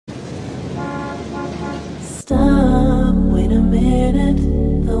Stop, wait a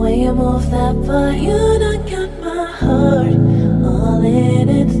minute. The way you move that body, you done got my heart all in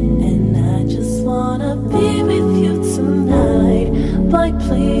it. And I just wanna be with you tonight. But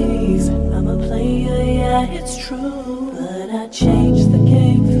please, I'm a player, yeah, it's true. But I changed the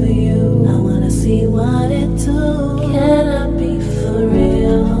game for you. I wanna see what it do. Can I be for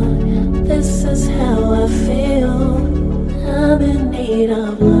real? This is how I feel. I'm in need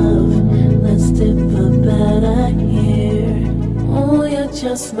of love. Let's dip a better here. Oh, you're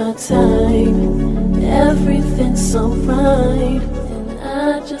just my type. Everything's so right, and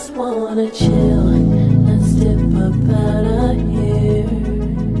I just wanna chill. Let's dip a better here.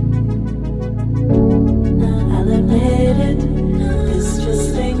 I'll admit it. This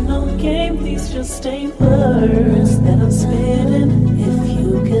just ain't no game. These just ain't words that I'm spitting. If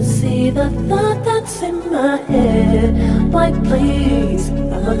you could see the thought that's in my head, like please,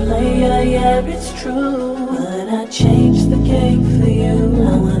 I'm a player, yeah, it's true. But I changed the game for you.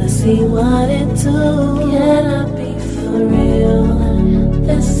 I wanna see what it do. Can I be for real?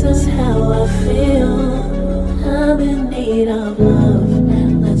 This is how I feel. I'm in need of love.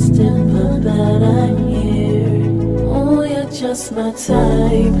 Let's dip a better here. Oh, you're just my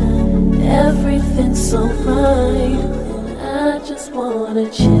type. Everything's so right, and I just wanna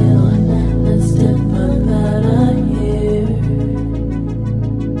chill. Let's dip a better